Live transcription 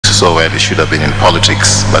so well, you should have been in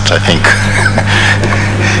politics, but I think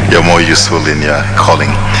you're more useful in your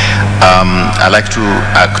calling. I'd like to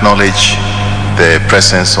acknowledge the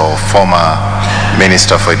presence of former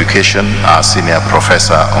Minister for Education, our senior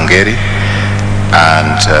Professor Ongeri,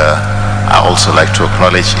 and I also like to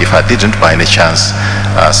acknowledge, if I didn't by any chance,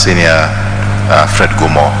 Senior Fred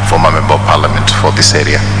Gumo, former Member of Parliament for this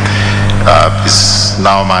area. It's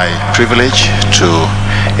now my privilege to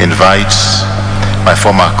invite my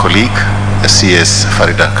former colleague, CS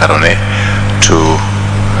Farida Karoney, to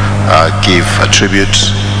give a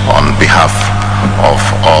tribute on behalf of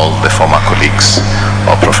all the former colleagues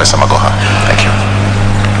of Professor Magoha. Thank you.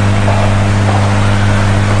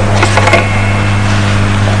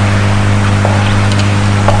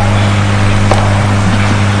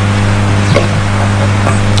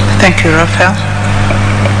 Thank you, Raphael.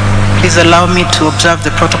 Please allow me to observe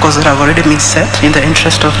the protocols that have already been set in the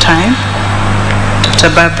interest of time.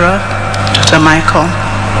 Dr. Barbara, Dr. Michael,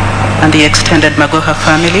 and the extended Magoha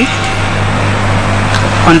family,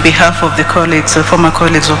 on behalf of the colleagues, the former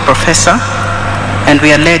colleagues of Professor, and we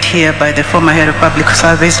are led here by the former Head of Public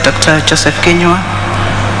Service, Dr. Joseph Kinyua,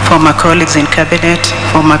 former colleagues in Cabinet,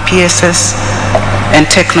 former PSS, and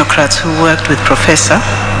technocrats who worked with Professor.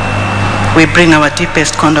 We bring our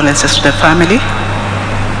deepest condolences to the family,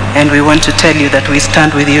 and we want to tell you that we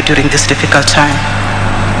stand with you during this difficult time.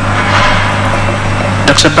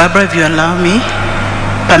 Dr. Barbara, if you allow me,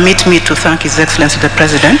 permit me to thank His Excellency the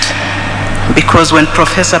President, because when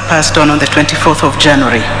Professor passed on the 24th of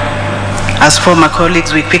January, as former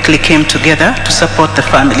colleagues, we quickly came together to support the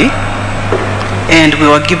family, and we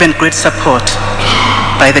were given great support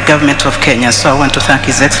by the government of Kenya. So I want to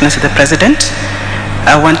thank His Excellency the President.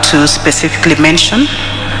 I want to specifically mention,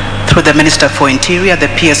 through the Minister for Interior,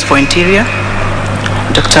 the PS for Interior,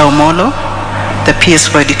 Dr. Omolo, the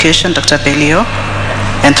PS for Education, Dr. Belio,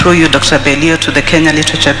 and through you, Dr. Belio, to the Kenya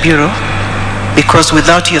Literature Bureau, because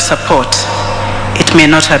without your support, it may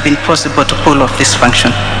not have been possible to pull off this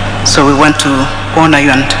function. So we want to honor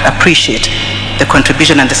you and appreciate the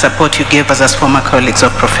contribution and the support you gave us as former colleagues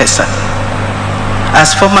of Professor.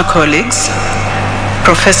 As former colleagues,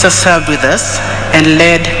 Professor served with us and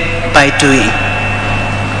led by doing.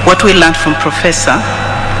 What we learned from Professor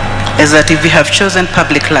is that if we have chosen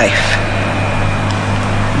public life,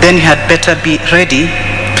 then you had better be ready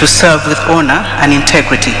to serve with honor and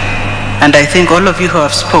integrity. And I think all of you who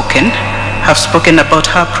have spoken about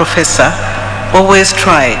how Professor always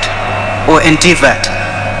tried or endeavored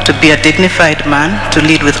to be a dignified man, to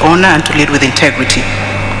lead with honor and to lead with integrity.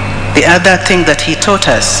 The other thing that he taught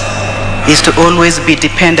us is to always be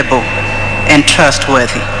dependable and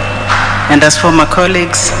trustworthy. And as former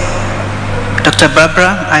colleagues, Dr.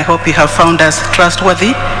 Barbara, I hope you have found us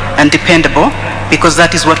trustworthy and dependable, because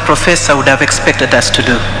that is what Professor would have expected us to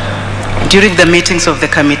do. During the meetings of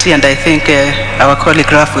the committee, and I think our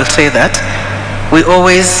colleague Raf will say that, we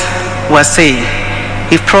always were saying,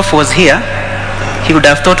 if Prof was here, he would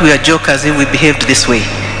have thought we were jokers if we behaved this way.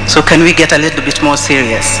 So can we get a little bit more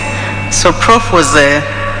serious? So Prof was,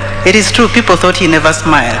 it is true, people thought he never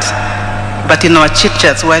smiled. But in our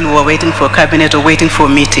chit-chats while we were waiting for cabinet or waiting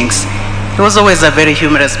for meetings, he was always a very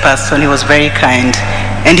humorous person, he was very kind,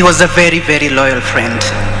 and he was a very, very loyal friend.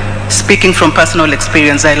 Speaking from personal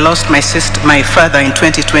experience, I lost my father in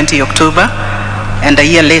 2020 October, and a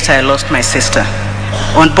year later I lost my sister.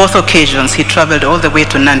 On both occasions, he traveled all the way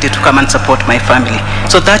to Nandi to come and support my family.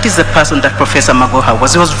 So that is the person that Professor Magoha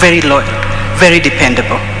was. He was very loyal, very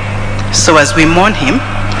dependable. So as we mourn him,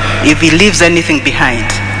 if he leaves anything behind,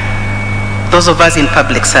 those of us in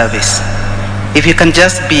public service, if you can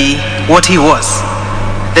just be what he was,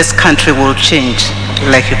 this country will change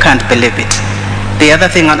like you can't believe it. The other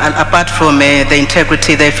thing, apart from the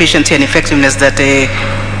integrity, the efficiency and effectiveness that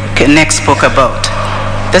Nick spoke about,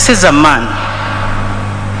 this is a man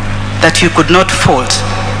that you could not fault.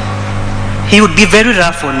 He would be very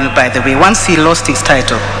rough on you, by the way. Once he lost his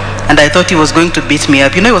title, and I thought he was going to beat me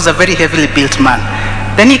up. You know, he was a very heavily built man.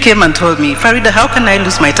 Then he came and told me, Farida, how can I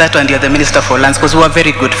lose my title and you're the Minister for Lands? Because we were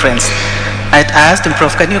very good friends. I asked him,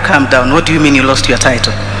 Prof, can you calm down? What do you mean you lost your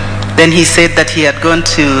title? Then he said that he had gone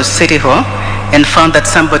to City Hall and found that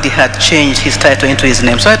somebody had changed his title into his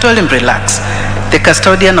name. So I told him, relax. The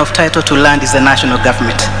custodian of title to land is the national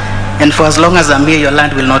government. And for as long as I'm here, your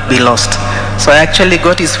land will not be lost. So I actually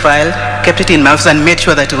got his file, kept it in my office, and made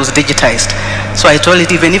sure that it was digitized. So I told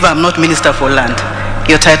it, even if I'm not Minister for Land,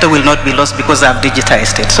 your title will not be lost because I've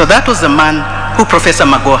digitized it. So that was the man who Professor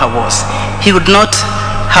Magoha was. He would not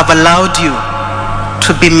have allowed you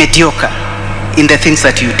to be mediocre in the things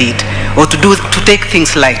that you did, or to take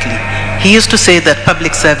things lightly. He used to say that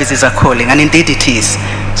public service is a calling, and indeed it is.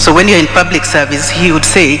 So when you're in public service, he would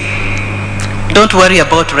say, don't worry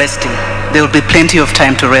about resting. There will be plenty of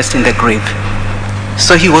time to rest in the grave.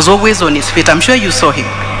 So he was always on his feet. I'm sure you saw him.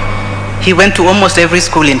 He went to almost every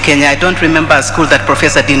school in Kenya. I don't remember a school that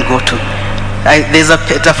Professor didn't go to. There's a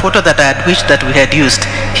photo that I had wished that we had used.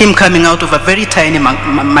 Him coming out of a very tiny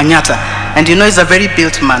manyata. And you know, he's a very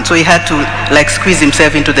built man, so he had to like squeeze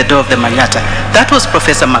himself into the door of the manyata. That was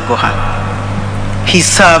Professor Magoha. He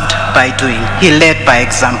served by doing. He led by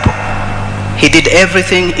example. He did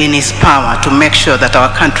everything in his power to make sure that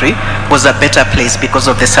our country was a better place because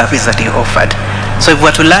of the service that he offered. So if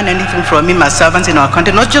we were to learn anything from him as servants in our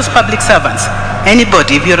country, not just public servants,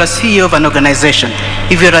 anybody, if you're a CEO of an organization,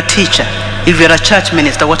 if you're a teacher, if you're a church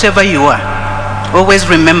minister, whatever you are, always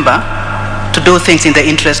remember to do things in the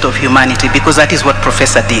interest of humanity, because that is what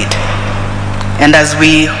Professor did. And as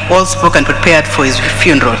we all spoke and prepared for his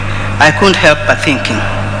funeral, I couldn't help but thinking,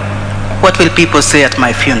 what will people say at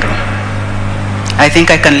my funeral? I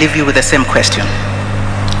think I can leave you with the same question.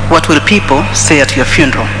 What will people say at your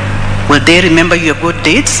funeral? Will they remember your good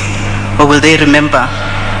deeds, or will they remember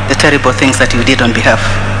the terrible things that you did on behalf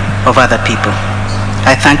of other people?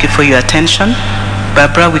 I thank you for your attention.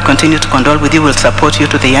 Barbara, we continue to condole with you. We'll support you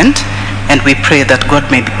to the end. And we pray that God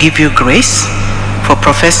may give you grace. For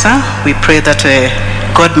Professor, we pray that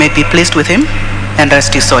God may be pleased with him and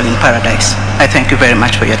rest his soul in paradise. I thank you very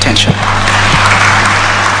much for your attention.